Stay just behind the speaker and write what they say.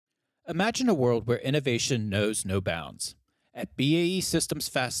Imagine a world where innovation knows no bounds. At BAE Systems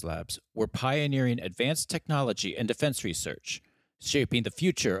Fast Labs, we're pioneering advanced technology and defense research, shaping the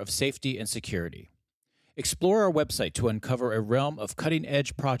future of safety and security. Explore our website to uncover a realm of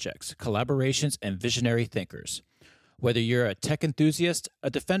cutting-edge projects, collaborations, and visionary thinkers. Whether you're a tech enthusiast, a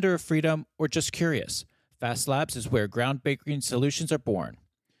defender of freedom, or just curious, Fast Labs is where groundbreaking solutions are born.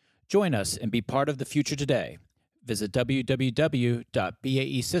 Join us and be part of the future today. Visit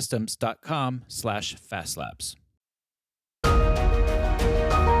www.baesystems.com/fastlabs.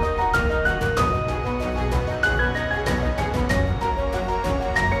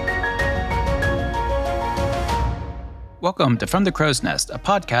 Welcome to From the Crow's Nest, a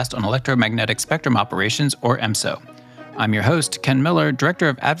podcast on electromagnetic spectrum operations, or EMSO. I'm your host, Ken Miller, Director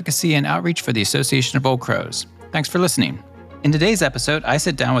of Advocacy and Outreach for the Association of Old Crows. Thanks for listening. In today's episode, I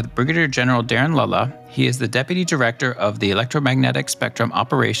sit down with Brigadier General Darren Lulla. He is the Deputy Director of the Electromagnetic Spectrum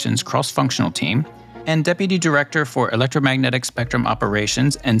Operations Cross-Functional Team and Deputy Director for Electromagnetic Spectrum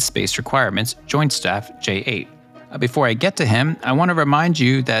Operations and Space Requirements, Joint Staff J8. Before I get to him, I want to remind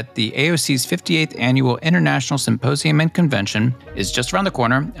you that the AOC's 58th Annual International Symposium and Convention is just around the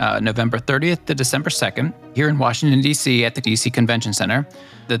corner, November 30th to December 2nd, here in Washington, D.C. at the D.C. Convention Center.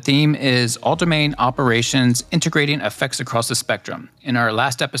 The theme is All-Domain Operations Integrating Effects Across the Spectrum. In our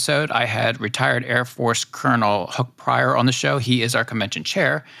last episode, I had retired Air Force Colonel Huck Pryor on the show. He is our convention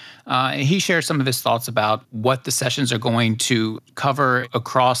chair. He shared some of his thoughts about what the sessions are going to cover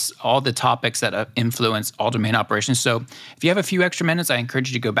across all the topics that influence all-domain operations. So if you have a few extra minutes, I encourage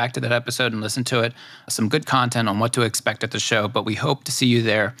you to go back to that episode and listen to it. Some good content on what to expect at the show, but we hope to see you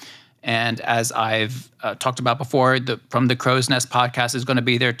there. And as I've talked about before, the From the Crow's Nest podcast is going to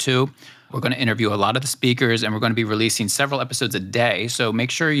be there too. We're going to interview a lot of the speakers, and we're going to be releasing several episodes a day. So make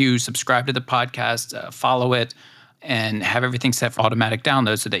sure you subscribe to the podcast, follow it, and have everything set for automatic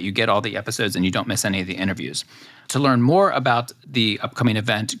download so that you get all the episodes and you don't miss any of the interviews. To learn more about the upcoming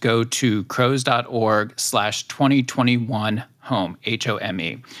event, go to crows.org/2021home, HOME,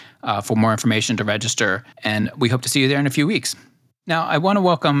 for more information to register. And we hope to see you there in a few weeks. Now, I want to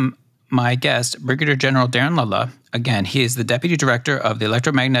welcome my guest, Brigadier General Darren Lulla. Again, he is the Deputy Director of the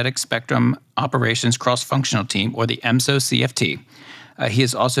Electromagnetic Spectrum Operations Cross-Functional Team, or the EMSO CFT. He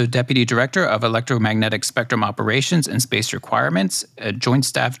is also Deputy Director of Electromagnetic Spectrum Operations and Space Requirements at Joint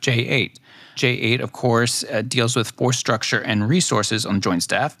Staff J8. J8, of course, deals with force structure and resources on Joint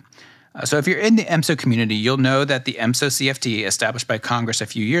Staff. So if you're in the EMSO community, you'll know that the EMSO CFT, established by Congress a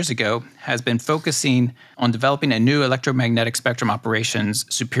few years ago, has been focusing on developing a new electromagnetic spectrum operations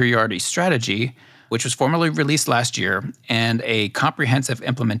superiority strategy, which was formally released last year, and a comprehensive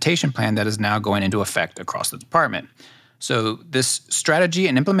implementation plan that is now going into effect across the department. So this strategy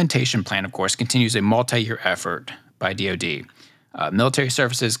and implementation plan, of course, continues a multi-year effort by DoD, military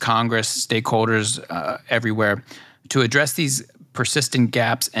services, Congress, stakeholders everywhere to address these persistent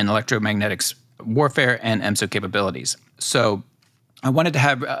gaps in electromagnetic warfare and EMSO capabilities. So I wanted to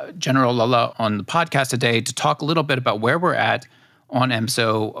have General Lulla on the podcast today to talk a little bit about where we're at on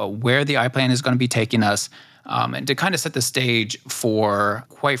EMSO, where the I-Plan is going to be taking us, and to kind of set the stage for,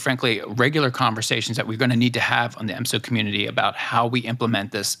 quite frankly, regular conversations that we're going to need to have on the EMSO community about how we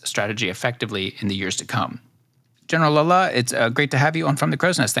implement this strategy effectively in the years to come. General Lulla, it's great to have you on From the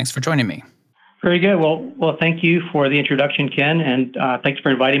Crow's Nest. Thanks for joining me. Very good. Well, thank you for the introduction, Ken, and thanks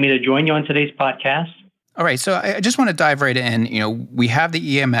for inviting me to join you on today's podcast. All right, so I just want to dive right in. We have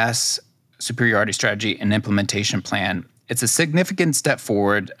the EMS superiority strategy and implementation plan. It's a significant step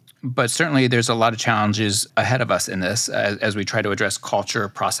forward, but certainly there's a lot of challenges ahead of us in this as we try to address culture,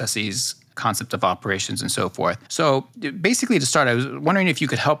 processes, concept of operations, and so forth. So basically to start, I was wondering if you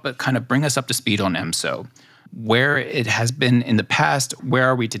could help kind of bring us up to speed on EMSO, where it has been in the past, where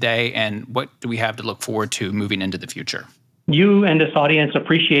are we today, and what do we have to look forward to moving into the future? You and this audience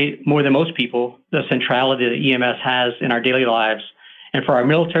appreciate more than most people the centrality that EMS has in our daily lives and for our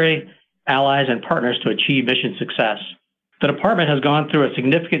military, allies, and partners to achieve mission success. The department has gone through a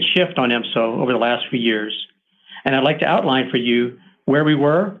significant shift on EMSO over the last few years, and I'd like to outline for you where we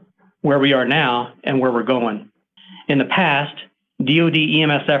were, where we are now, and where we're going. In the past, DoD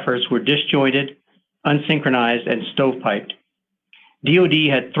EMS efforts were disjointed, unsynchronized, and stovepiped. DoD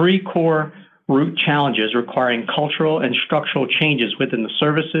had three core root challenges requiring cultural and structural changes within the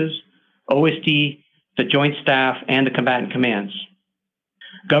services, OSD, the Joint Staff, and the combatant commands.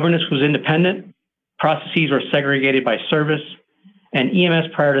 Governance was independent, processes were segregated by service, and EMS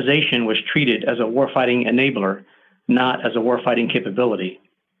prioritization was treated as a warfighting enabler, not as a warfighting capability.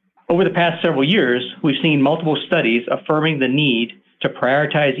 Over the past several years, we've seen multiple studies affirming the need to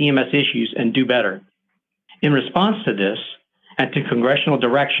prioritize EMS issues and do better. In response to this, and to congressional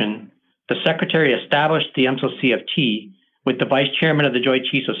direction, the Secretary established the EMSO CFT with the Vice Chairman of the Joint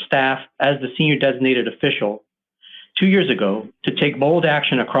Chiefs of Staff as the senior designated official 2 years ago to take bold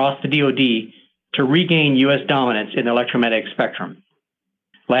action across the DoD to regain U.S. dominance in the electromagnetic spectrum.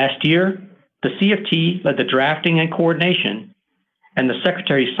 Last year, the CFT led the drafting and coordination, and the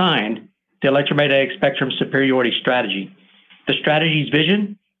Secretary signed the Electromagnetic Spectrum Superiority Strategy. The strategy's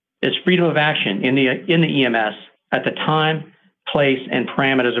vision is freedom of action in the EMS at the time, place, and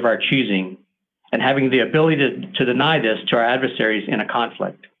parameters of our choosing, and having the ability to deny this to our adversaries in a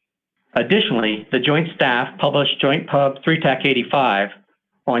conflict. Additionally, the Joint Staff published Joint Pub 3TAC 85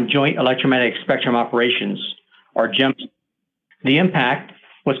 on Joint Electromagnetic Spectrum Operations, or GEMS. The impact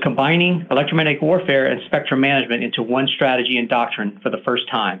was combining electromagnetic warfare and spectrum management into one strategy and doctrine for the first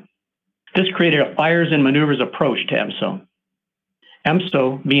time. This created a fires and maneuvers approach to EMSO.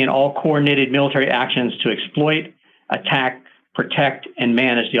 EMSO being all coordinated military actions to exploit, attack, protect, and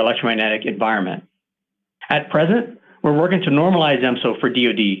manage the electromagnetic environment. At present, we're working to normalize EMSO for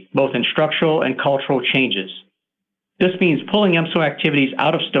DoD, both in structural and cultural changes. This means pulling EMSO activities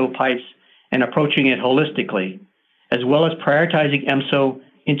out of stovepipes and approaching it holistically, as well as prioritizing EMSO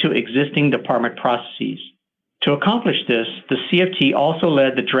into existing department processes. To accomplish this, the CFT also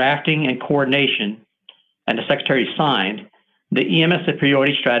led the drafting and coordination, and the Secretary signed the EMS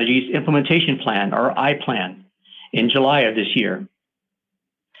Superiority Strategy's Implementation Plan, or I-Plan, in July of this year.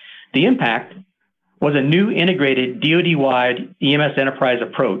 The impact was a new integrated DoD-wide EMS enterprise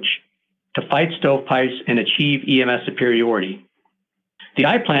approach to fight stovepipes and achieve EMS superiority. The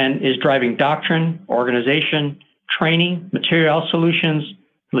I-Plan is driving doctrine, organization, training, material solutions,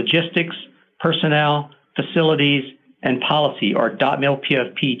 logistics, personnel, facilities, and policy, or .mil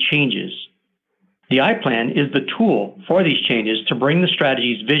PFP changes. The I-Plan is the tool for these changes to bring the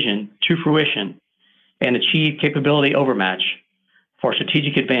strategy's vision to fruition and achieve capability overmatch for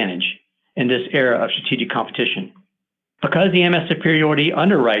strategic advantage in this era of strategic competition. Because the EMS superiority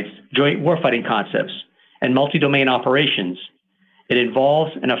underwrites joint warfighting concepts and multi-domain operations, it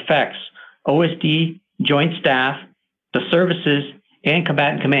involves and affects OSD, Joint Staff, the services, and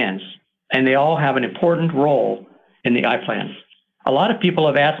combatant commands, and they all have an important role in the I-Plan. A lot of people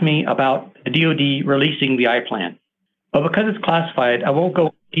have asked me about the DoD releasing the I-Plan, but because it's classified, I won't go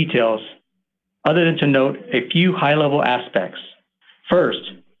into details other than to note a few high-level aspects.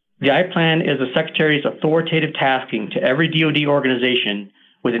 First, the I-Plan is the Secretary's authoritative tasking to every DoD organization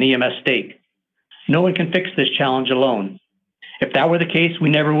with an EMS stake. No one can fix this challenge alone. If that were the case,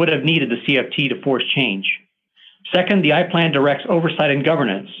 we never would have needed the CFT to force change. Second, the I-Plan directs oversight and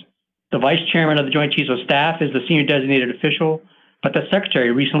governance. The Vice Chairman of the Joint Chiefs of Staff is the senior designated official, but the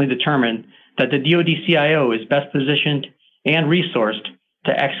Secretary recently determined that the DoD CIO is best positioned and resourced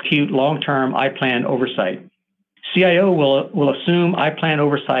to execute long-term I-Plan oversight. CIO will assume I-Plan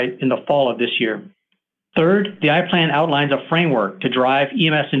oversight in the fall of this year. Third, the I-Plan outlines a framework to drive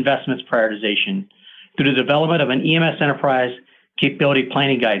EMS investments prioritization through the development of an EMS Enterprise Capability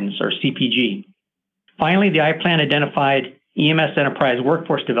Planning Guidance, or CPG. Finally, the I-Plan identified EMS Enterprise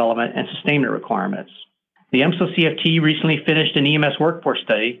workforce development and sustainment requirements. The EMSO CFT recently finished an EMS workforce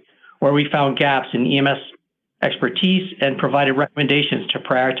study where we found gaps in EMS expertise and provided recommendations to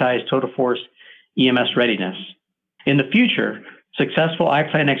prioritize total force EMS readiness. In the future, successful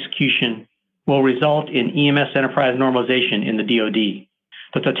I-Plan execution will result in EMS enterprise normalization in the DoD.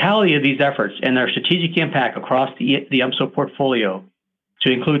 The totality of these efforts and their strategic impact across the EMSO portfolio,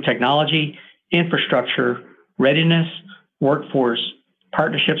 to include technology, infrastructure, readiness, workforce,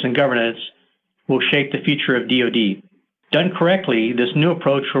 partnerships, and governance, will shape the future of DoD. Done correctly, this new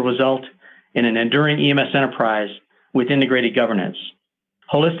approach will result in an enduring EMS enterprise with integrated governance,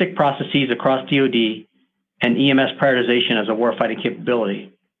 holistic processes across DoD, and EMS prioritization as a warfighting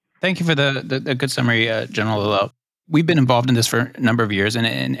capability. Thank you for the good summary, General Lillo. We've been involved in this for a number of years,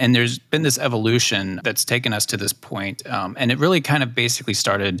 and there's been this evolution that's taken us to this point. And it really kind of basically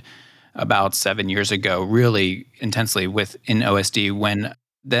started about 7 years ago, really intensely within OSD, when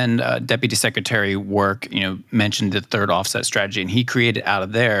then Deputy Secretary Work, mentioned the third offset strategy, and he created out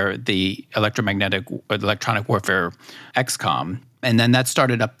of there the electronic warfare XCOM. And then that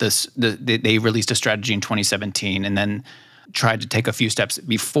started up they released a strategy in 2017, and then tried to take a few steps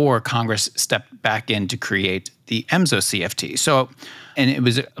before Congress stepped back in to create the EMSO CFT. So, and it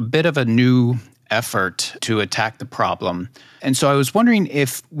was a bit of a new effort to attack the problem. And so I was wondering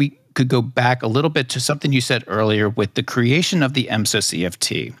if we could go back a little bit to something you said earlier with the creation of the EMSO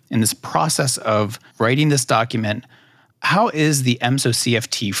CFT. In this process of writing this document, how is the EMSO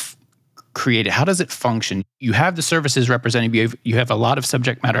CFT created? How does it function? You have the services represented, you have a lot of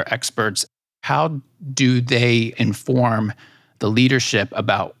subject matter experts. How do they inform the leadership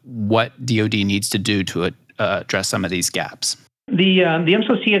about what DoD needs to do to address some of these gaps? The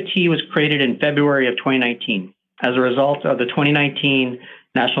EMSO CFT was created in February of 2019 as a result of the 2019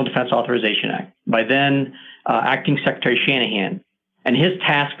 National Defense Authorization Act by then Acting Secretary Shanahan. And his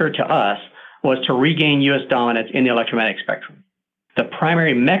tasker to us was to regain U.S. dominance in the electromagnetic spectrum. The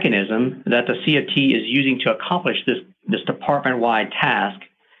primary mechanism that the CFT is using to accomplish this department-wide task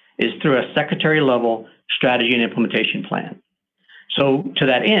is through a secretary-level strategy and implementation plan. So to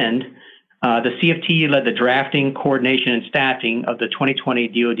that end, the CFT led the drafting, coordination, and staffing of the 2020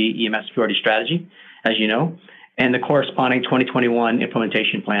 DoD EMS security strategy, as you know, and the corresponding 2021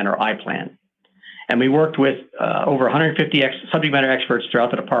 implementation plan, or I-plan. And we worked with over 150 subject matter experts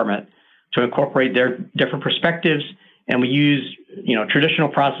throughout the department to incorporate their different perspectives, and we used traditional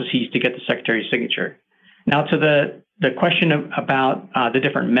processes to get the secretary's signature. Now, to the question about the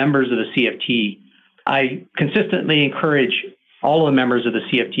different members of the CFT, I consistently encourage all of the members of the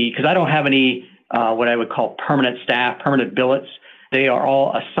CFT, because I don't have any what I would call permanent staff, permanent billets. They are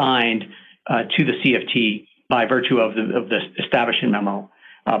all assigned to the CFT by virtue of the establishment memo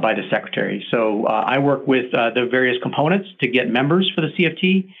by the secretary. So I work with the various components to get members for the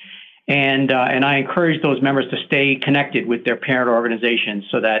CFT, and I encourage those members to stay connected with their parent organizations.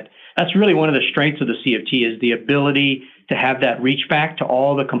 So that's really one of the strengths of the CFT, is the ability to have that reach back to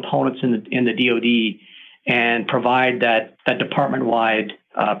all the components in the DoD and provide that department-wide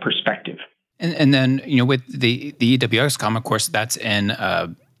perspective. And then, with the EWXCOM, of course, that's in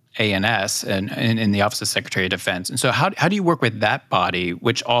ANS and in the Office of Secretary of Defense. And so how do you work with that body,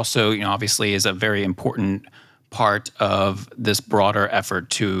 which also, obviously is a very important part of this broader effort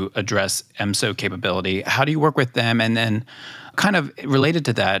to address EMSO capability? How do you work with them? And then kind of related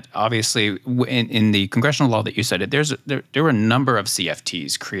to that, obviously, in the congressional law that you cited, there were a number of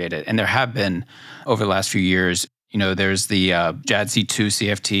CFTs created, and there have been over the last few years. There's the JADC2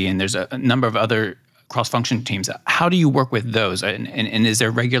 CFT, and there's a number of other cross-function teams. How do you work with those? And is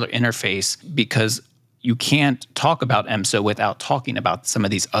there regular interface? Because you can't talk about EMSO without talking about some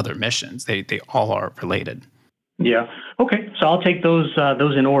of these other missions. They all are related. Yeah. Okay. So I'll take those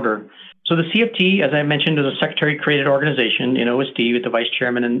in order. So the CFT, as I mentioned, is a secretary-created organization in OSD with the vice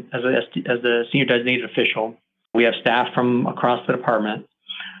chairman and as the senior designated official. We have staff from across the department,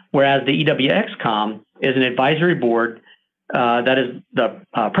 whereas the EWXCOM is an advisory board that is the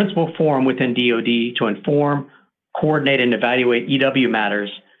principal forum within DoD to inform, coordinate, and evaluate EW matters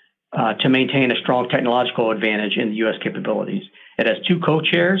to maintain a strong technological advantage in the U.S. capabilities. It has two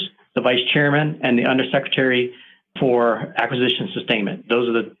co-chairs, the vice chairman and the undersecretary for acquisition sustainment. Those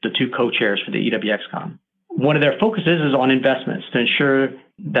are the two co-chairs for the EWXCOM. One of their focuses is on investments to ensure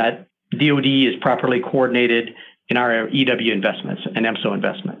that DoD is properly coordinated in our EW investments and EMSO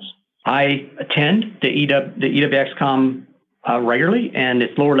investments. I attend the EWXCOM regularly and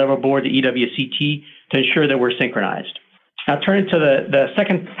its lower level board, the EWCT, to ensure that we're synchronized. Now, turning to the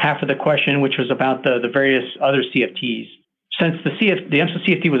second half of the question, which was about the various other CFTs. Since the EMSO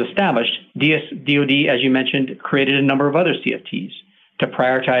CFT was established, DoD, as you mentioned, created a number of other CFTs to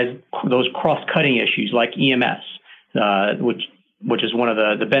prioritize those cross-cutting issues like EMS, which is one of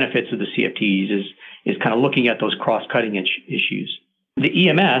the benefits of the CFTs is kind of looking at those cross-cutting issues. The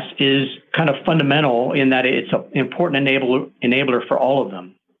EMS is kind of fundamental in that it's an important enabler for all of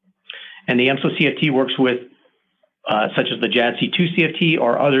them. And the EMSO CFT works with, such as the JADC2 CFT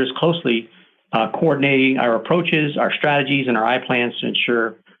or others closely, coordinating our approaches, our strategies, and our I-plans to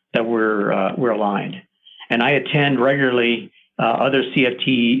ensure that we're aligned. And I attend regularly other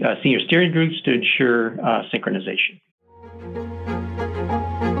CFT senior steering groups to ensure synchronization.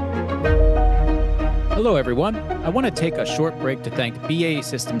 Hello, everyone. I want to take a short break to thank BAE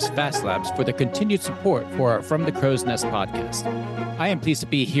Systems Fast Labs for the continued support for our From the Crow's Nest podcast. I am pleased to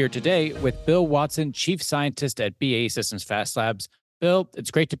be here today with Bill Watson, Chief Scientist at BAE Systems Fast Labs. Bill, it's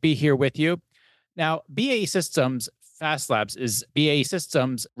great to be here with you. Now, BAE Systems Fast Labs is BAE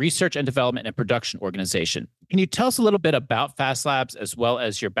Systems Research and Development and Production Organization. Can you tell us a little bit about Fast Labs as well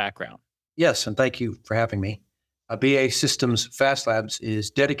as your background? Yes, and thank you for having me. BAE Systems Fast Labs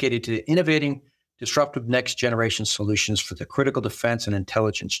is dedicated to innovating disruptive next-generation solutions for the critical defense and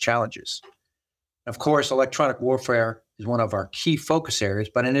intelligence challenges. Of course, electronic warfare is one of our key focus areas,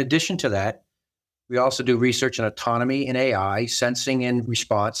 but in addition to that, we also do research in autonomy and AI, sensing and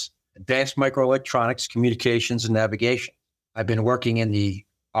response, advanced microelectronics, communications, and navigation. I've been working in the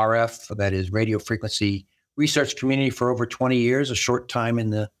RF, that is radio frequency research community, for over 20 years, a short time in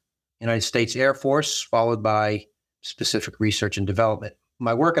the United States Air Force, followed by specific research and development.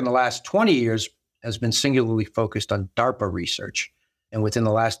 My work in the last 20 years has been singularly focused on DARPA research, and within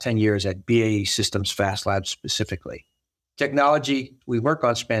the last 10 years at BAE Systems Fast Labs specifically. Technology we work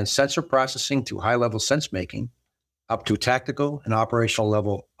on spans sensor processing to high-level sense making, up to tactical and operational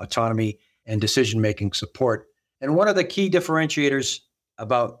level autonomy and decision-making support. And one of the key differentiators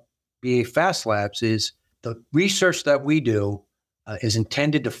about BA Fast Labs is the research that we do is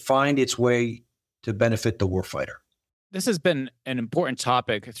intended to find its way to benefit the warfighter. This has been an important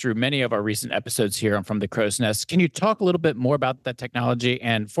topic through many of our recent episodes here on From the Crow's Nest. Can you talk a little bit more about that technology?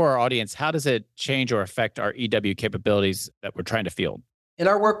 And for our audience, how does it change or affect our EW capabilities that we're trying to field? In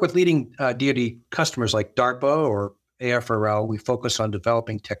our work with leading DoD customers like DARPA or AFRL, we focus on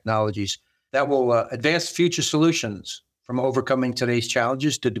developing technologies that will advance future solutions, from overcoming today's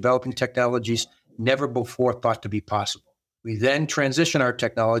challenges to developing technologies never before thought to be possible. We then transition our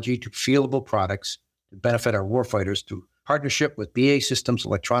technology to fieldable products to benefit our warfighters through partnership with BA Systems,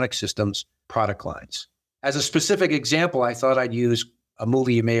 Electronic Systems product lines. As a specific example, I thought I'd use a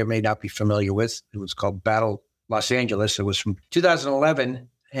movie you may or may not be familiar with. It was called Battle Los Angeles. It was from 2011.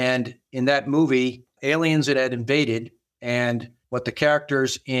 And in that movie, aliens had invaded. And what the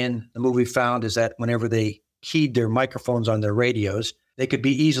characters in the movie found is that whenever they keyed their microphones on their radios, they could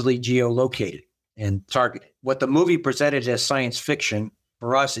be easily geolocated and targeted. What the movie presented as science fiction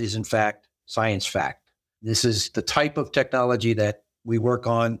for us is, in fact, science fact. This is the type of technology that we work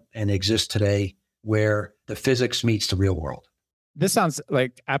on and exists today, where the physics meets the real world. This sounds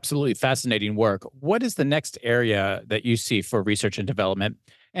like absolutely fascinating work. What is the next area that you see for research and development?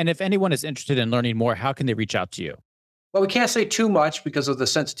 And if anyone is interested in learning more, how can they reach out to you? Well, we can't say too much because of the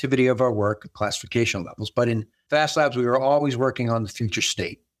sensitivity of our work and classification levels. But in Fast Labs, we are always working on the future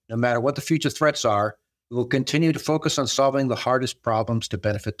state. No matter what the future threats are, we will continue to focus on solving the hardest problems to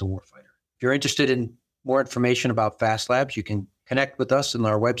benefit the warfighter. If you're interested in more information about Fast Labs, you can connect with us on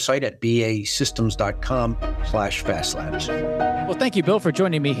our website at basystems.com/fastlabs. Well, thank you, Bill, for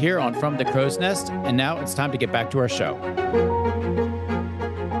joining me here on From the Crow's Nest. And now it's time to get back to our show.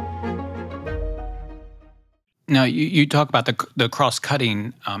 Now, you talk about the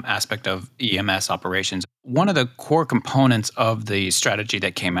cross-cutting aspect of EMS operations. One of the core components of the strategy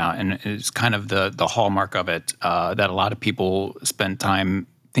that came out, and is kind of the hallmark of it, that a lot of people spend time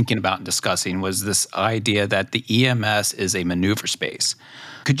thinking about and discussing, was this idea that the EMS is a maneuver space.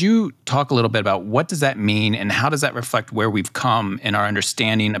 Could you talk a little bit about what does that mean, and how does that reflect where we've come in our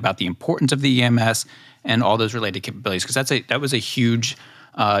understanding about the importance of the EMS and all those related capabilities? Because that was a huge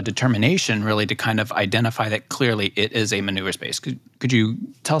determination, really, to kind of identify that clearly it is a maneuver space. Could you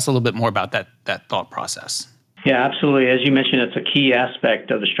tell us a little bit more about that thought process? Yeah, absolutely. As you mentioned, it's a key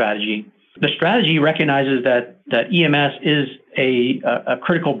aspect of the strategy. The strategy recognizes that EMS is a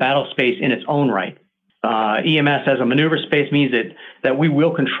critical battle space in its own right. EMS as a maneuver space means that we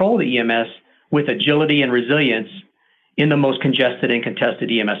will control the EMS with agility and resilience in the most congested and contested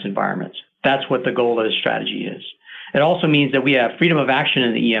EMS environments. That's what the goal of the strategy is. It also means that we have freedom of action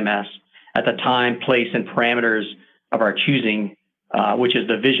in the EMS at the time, place, and parameters of our choosing, which is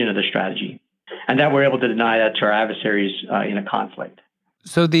the vision of the strategy, and that we're able to deny that to our adversaries in a conflict.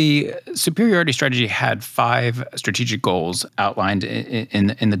 So the superiority strategy had 5 strategic goals outlined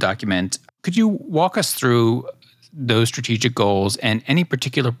in the document. Could you walk us through those strategic goals and any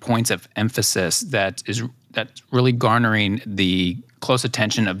particular points of emphasis that's really garnering the close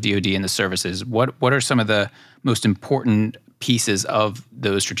attention of DoD and the services? What are some of the most important pieces of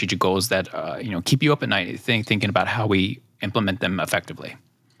those strategic goals that keep you up at night thinking about how we implement them effectively?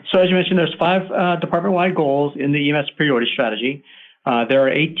 So as you mentioned, there's 5 department-wide goals in the EMS superiority strategy. There are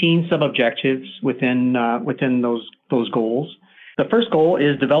 18 sub-objectives within those goals. The first goal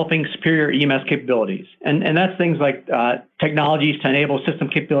is developing superior EMS capabilities, and that's things like technologies to enable system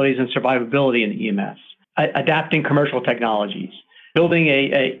capabilities and survivability in the EMS, adapting commercial technologies, building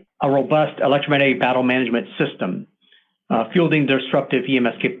a robust electromagnetic battle management system, fielding disruptive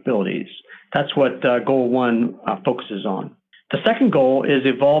EMS capabilities. That's what Goal 1 focuses on. The second goal is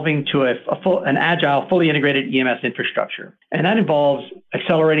evolving to an agile, fully integrated EMS infrastructure. And that involves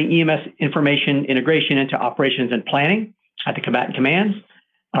accelerating EMS information integration into operations and planning at the combatant commands,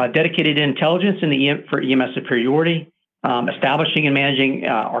 dedicated intelligence for EMS superiority, establishing and managing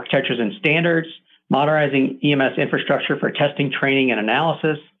architectures and standards, modernizing EMS infrastructure for testing, training, and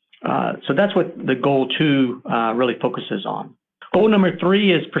analysis. So that's what the Goal 2 really focuses on. Goal number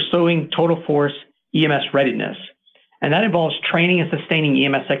 3 is pursuing total force EMS readiness. And that involves training and sustaining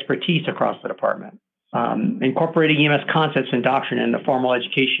EMS expertise across the department, incorporating EMS concepts and doctrine into formal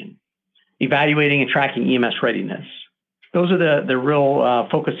education, evaluating and tracking EMS readiness. Those are the real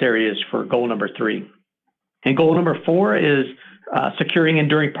focus areas for goal number 3. And goal number 4 is securing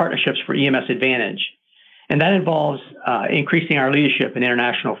enduring partnerships for EMS advantage. And that involves increasing our leadership in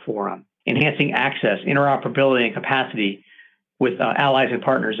international forum, enhancing access, interoperability, and capacity with allies and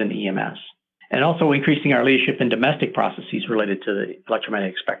partners in EMS, and also increasing our leadership in domestic processes related to the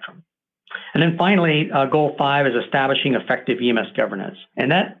electromagnetic spectrum. And then finally, goal 5 is establishing effective EMS governance.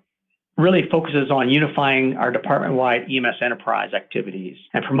 And that really focuses on unifying our department-wide EMS enterprise activities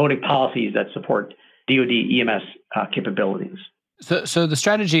and promoting policies that support DoD EMS capabilities. So the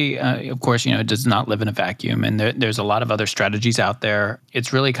strategy, of course, does not live in a vacuum, and there's a lot of other strategies out there.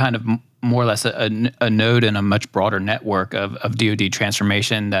 It's really kind of more or less a node in a much broader network of DoD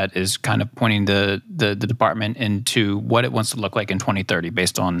transformation that is kind of pointing the department into what it wants to look like in 2030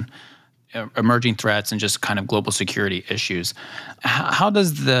 based on emerging threats and just kind of global security issues. How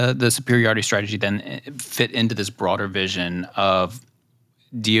does the superiority strategy then fit into this broader vision of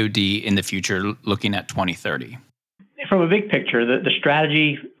DoD in the future looking at 2030? From a big picture, the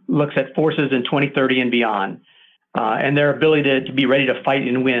strategy looks at forces in 2030 and beyond, and their ability to be ready to fight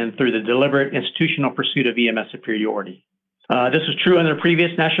and win through the deliberate institutional pursuit of EMS superiority. This was true under the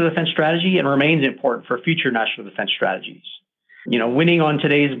previous national defense strategy and remains important for future national defense strategies. Winning on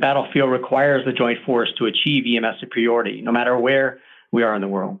today's battlefield requires the joint force to achieve EMS superiority, no matter where we are in the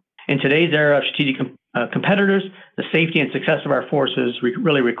world. In today's era of strategic competitors, the safety and success of our forces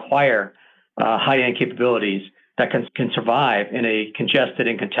really require high-end capabilities that can survive in a congested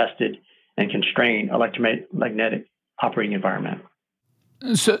and contested and constrained electromagnetic operating environment.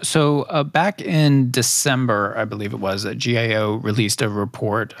 So back in December, I believe it was, GAO released a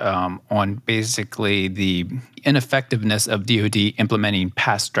report on basically the ineffectiveness of DoD implementing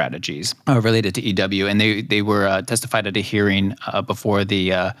past strategies related to EW, and they were testified at a hearing before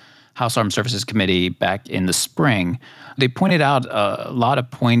the House Armed Services Committee back in the spring. They pointed out a lot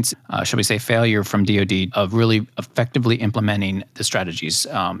of points, shall we say, failure from DoD of really effectively implementing the strategies.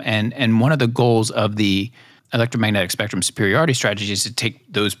 And one of the goals of the electromagnetic spectrum superiority strategy is to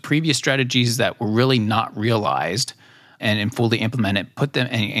take those previous strategies that were really not realized and fully implement it, put them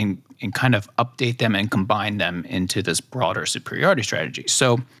and kind of update them and combine them into this broader superiority strategy.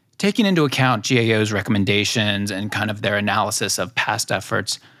 So taking into account GAO's recommendations and kind of their analysis of past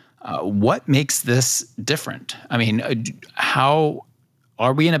efforts, what makes this different? I mean, how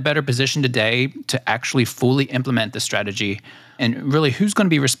are we in a better position today to actually fully implement this strategy? And really, who's going to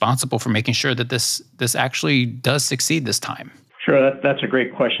be responsible for making sure that this actually does succeed this time? Sure, that's a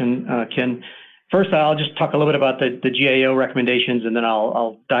great question, Ken. First, I'll just talk a little bit about the GAO recommendations, and then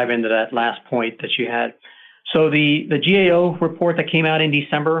I'll dive into that last point that you had. So the GAO report that came out in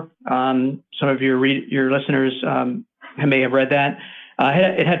December, some of your listeners may have read that.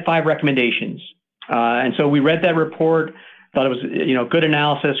 It had 5 recommendations, and so we read that report. Thought it was good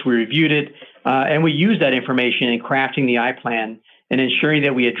analysis. We reviewed it, and we used that information in crafting the I-Plan and ensuring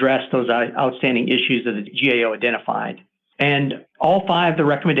that we addressed those outstanding issues that the GAO identified. And all 5 of the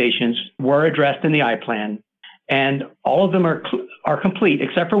recommendations were addressed in the I-Plan, and all of them are complete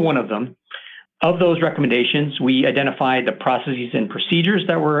except for one of them. Of those recommendations, we identified the processes and procedures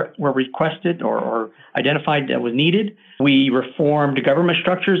that were requested or identified that was needed. We reformed government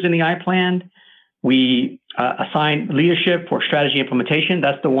structures in the I-Plan. We assigned leadership for strategy implementation.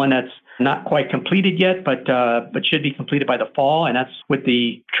 That's the one that's not quite completed yet, but should be completed by the fall. And that's with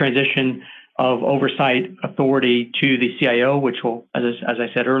the transition of oversight authority to the CIO, which will, as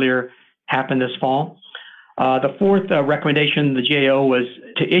I said earlier, happen this fall. The 4th recommendation, the GAO, was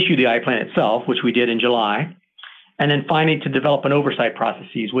to issue the I-Plan itself, which we did in July. And then finally, to develop an oversight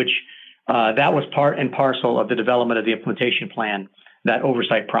processes, which that was part and parcel of the development of the implementation plan, that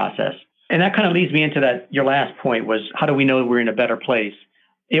oversight process. And that kind of leads me into your last point was, how do we know we're in a better place?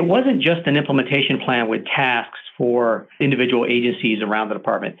 It wasn't just an implementation plan with tasks for individual agencies around the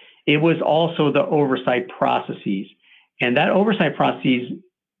department. It was also the oversight processes. And that oversight processes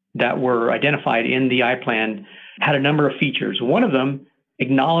that were identified in the I-Plan had a number of features. One of them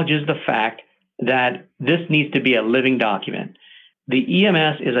acknowledges the fact that this needs to be a living document. The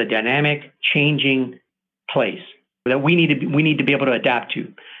EMS is a dynamic, changing place that we need to be able to adapt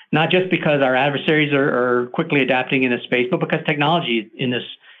to. Not just because our adversaries are quickly adapting in this space, but because technology in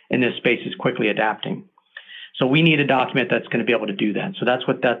this space is quickly adapting. So we need a document that's going to be able to do that. So that's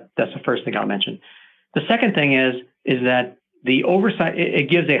the first thing I'll mention. The second thing is that the oversight, it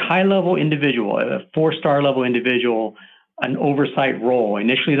gives a high-level individual, a 4-star level individual, an oversight role.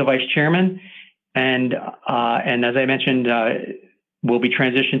 Initially, the vice chairman, and as I mentioned, will be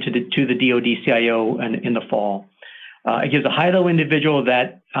transitioned to the DoD CIO in the fall. It gives a high-level individual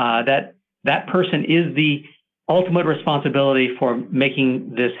that person is the ultimate responsibility for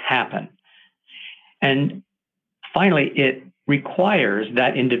making this happen. And finally, it requires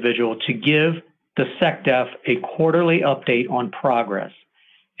that individual to give the SecDef a quarterly update on progress.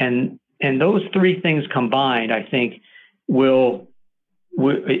 And those 3 things combined, I think,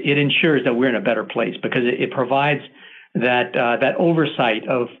 it ensures that we're in a better place because it provides that oversight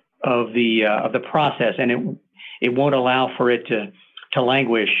of the process, and it won't allow for it to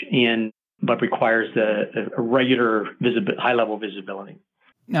languish but requires the regular high level visibility.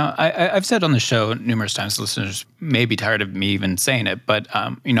 Now, I've said on the show numerous times, listeners may be tired of me even saying it, but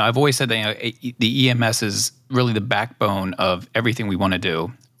I've always said that the EMS is really the backbone of everything we want to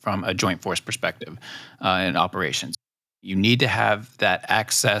do from a joint force perspective in operations. You need to have that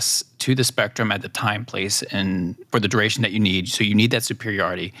access to the spectrum at the time, place, and for the duration that you need. So you need that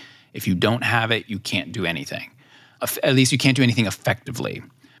superiority. If you don't have it, you can't do anything. At least you can't do anything effectively.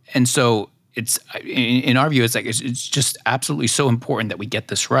 And so it's, in our view, it's just absolutely so important that we get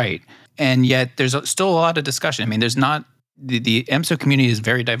this right. And yet there's still a lot of discussion. I mean, there's not, the EMSO community is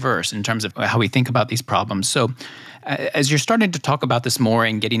very diverse in terms of how we think about these problems. So as you're starting to talk about this more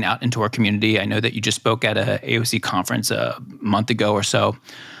and getting out into our community, I know that you just spoke at a AOC conference a month ago or so.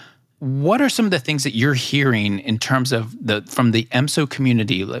 What are some of the things that you're hearing in terms of from the EMSO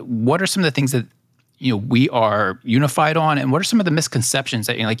community? What are some of the things that we are unified on, and what are some of the misconceptions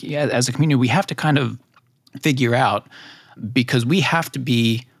that as a community we have to kind of figure out, because we have to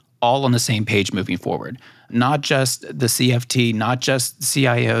be all on the same page moving forward? Not just the CFT, not just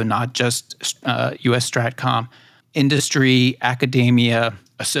CIO, not just US Stratcom, industry, academia,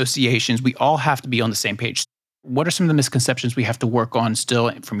 associations, we all have to be on the same page. What are some of the misconceptions we have to work on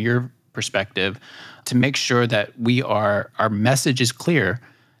still from your perspective to make sure that our message is clear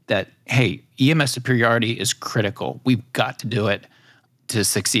that, hey, EMS superiority is critical. We've got to do it to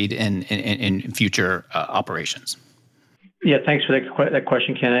succeed in future operations? Yeah, thanks for that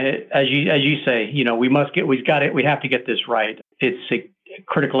question, Ken. As you say, we have to get this right. It's a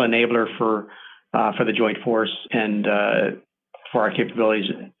critical enabler for the joint force and for our capabilities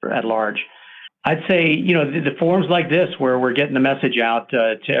at large. I'd say, the forums like this, where we're getting the message out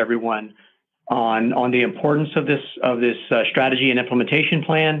to everyone on the importance of this strategy and implementation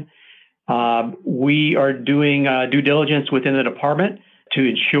plan. We are doing due diligence within the department to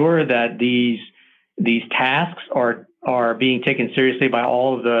ensure that these tasks are being taken seriously by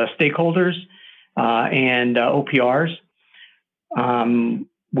all of the stakeholders and OPRs.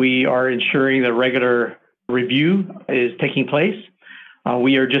 We are ensuring the regular review is taking place.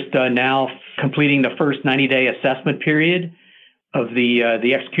 We are just now completing the first 90-day assessment period of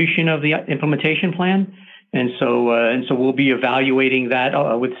the execution of the implementation plan, and so we'll be evaluating that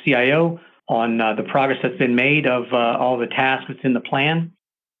with CIO on the progress that's been made of all the tasks within the plan,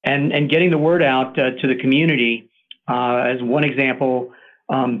 and getting the word out to the community. As one example,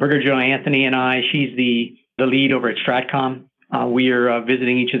 Brigadier General Anthony and I, she's the lead over at Stratcom. We are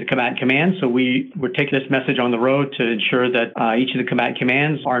visiting each of the combatant commands, so we're taking this message on the road to ensure that each of the combatant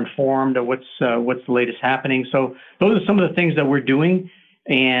commands are informed of what's the latest happening. So those are some of the things that we're doing,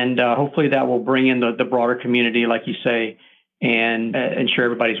 and hopefully that will bring in the broader community, like you say, and ensure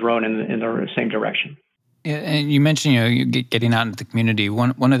everybody's rowing in the same direction. Yeah, and you mentioned getting out into the community.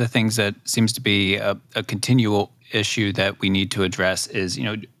 One of the things that seems to be a continual issue that we need to address is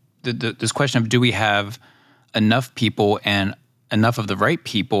this question of, do we have enough people and enough of the right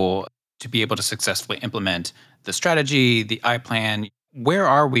people to be able to successfully implement the strategy, the I-plan? Where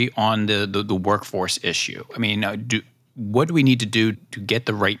are we on the workforce issue? I mean, what do we need to do to get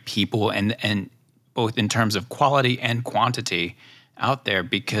the right people, and both in terms of quality and quantity out there?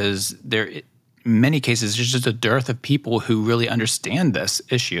 Because in many cases, there's just a dearth of people who really understand this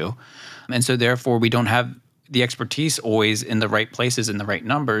issue. And so therefore, we don't have the expertise always in the right places, in the right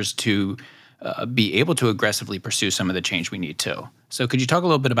numbers to be able to aggressively pursue some of the change we need to. So could you talk a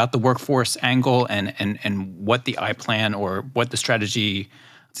little bit about the workforce angle and what the I-plan or what the strategy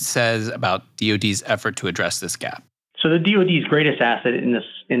says about DoD's effort to address this gap? So the DoD's greatest asset in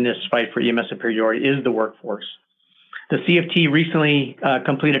this fight for EMS superiority is the workforce. The CFT recently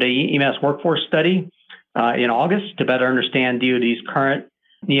completed a EMS workforce study in August to better understand DoD's current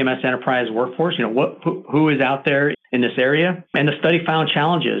EMS enterprise workforce. Who is out there in this area, and the study found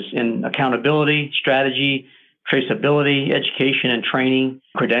challenges in accountability, strategy, traceability, education and training,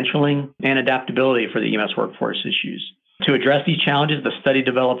 credentialing, and adaptability for the EMS workforce issues. To address these challenges, the study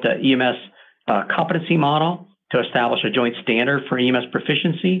developed an EMS competency model to establish a joint standard for EMS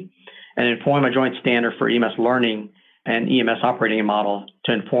proficiency and inform a joint standard for EMS learning and EMS operating model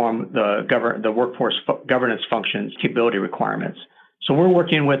to inform the workforce governance functions capability requirements. So we're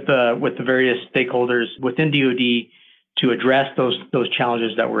working with the various stakeholders within DoD to address those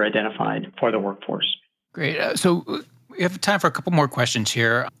challenges that were identified for the workforce. Great. So we have time for a couple more questions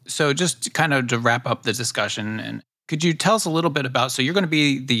here. So just kind of to wrap up the discussion, and Could you tell us a little bit about, so you're going to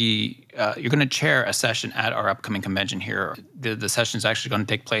be you're going to chair a session at our upcoming convention here. The session is actually going to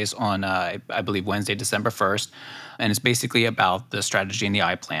take place on, I believe, Wednesday, December 1st, and it's basically about the strategy and the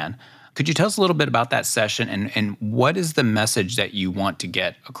I plan. Could you tell us a little bit about that session and what is the message that you want to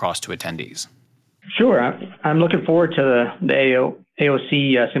get across to attendees? Sure. I'm looking forward to the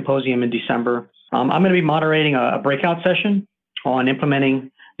AOC symposium in December. I'm going to be moderating a breakout session on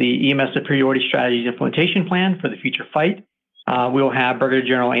implementing the EMS superiority strategies implementation plan for the future fight. We'll have Brigadier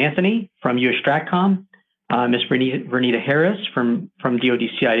General Anthony from US Stratcom, Ms. Vernita Harris from DoD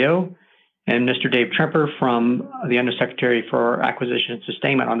CIO, and Mr. Dave Tremper from the Undersecretary for Acquisition and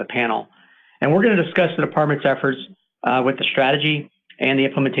Sustainment on the panel. And we're going to discuss the department's efforts with the strategy and the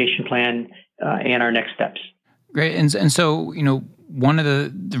implementation plan and our next steps. Great. And so, one of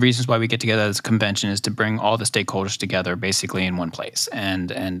the reasons why we get together at this convention is to bring all the stakeholders together basically in one place.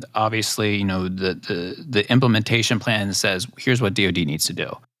 And obviously, the implementation plan says, here's what DoD needs to do.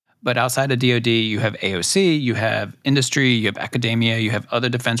 But outside of DoD, you have AOC, you have industry, you have academia, you have other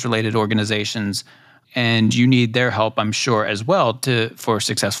defense-related organizations, and you need their help, I'm sure, as well for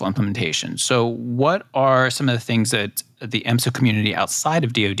successful implementation. So what are some of the things that the EMSO community outside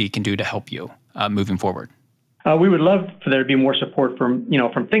of DoD can do to help you moving forward? We would love for there to be more support from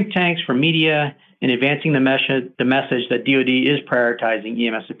think tanks, from media, in advancing the message that DoD is prioritizing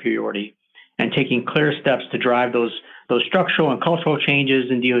EMS superiority and taking clear steps to drive those structural and cultural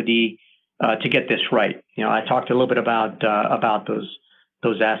changes in DoD to get this right. I talked a little bit about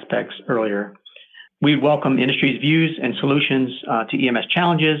those aspects earlier. We welcome industry's views and solutions to EMS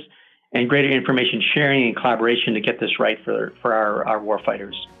challenges and greater information sharing and collaboration to get this right for our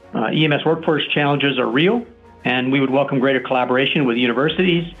warfighters. EMS workforce challenges are real, and we would welcome greater collaboration with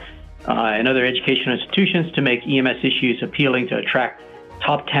universities and other educational institutions to make EMS issues appealing to attract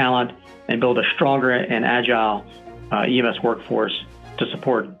top talent and build a stronger and agile EMS workforce to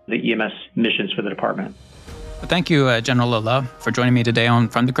support the EMS missions for the department. Well, thank you, General Lala, for joining me today on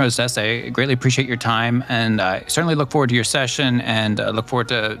From the Crow's Nest. I greatly appreciate your time, and I certainly look forward to your session and look forward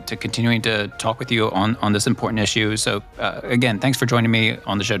to continuing to talk with you on this important issue. So again, thanks for joining me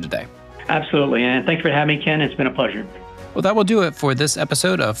on the show today. Absolutely, and thanks for having me, Ken. It's been a pleasure. Well, that will do it for this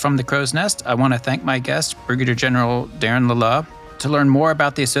episode of From the Crow's Nest. I want to thank my guest, Brigadier General Darren Lala. To learn more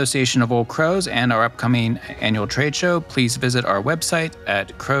about the Association of Old Crows and our upcoming annual trade show, please visit our website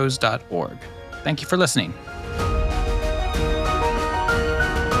at crows.org. Thank you for listening.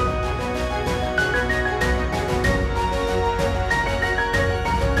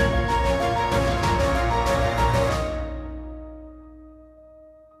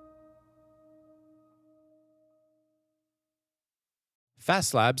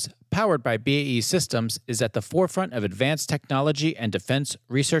 FAST Labs, powered by BAE Systems, is at the forefront of advanced technology and defense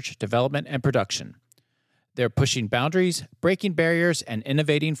research, development, and production. They're pushing boundaries, breaking barriers, and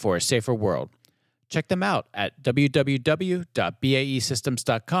innovating for a safer world. Check them out at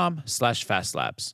www.baesystems.com/fastlabs.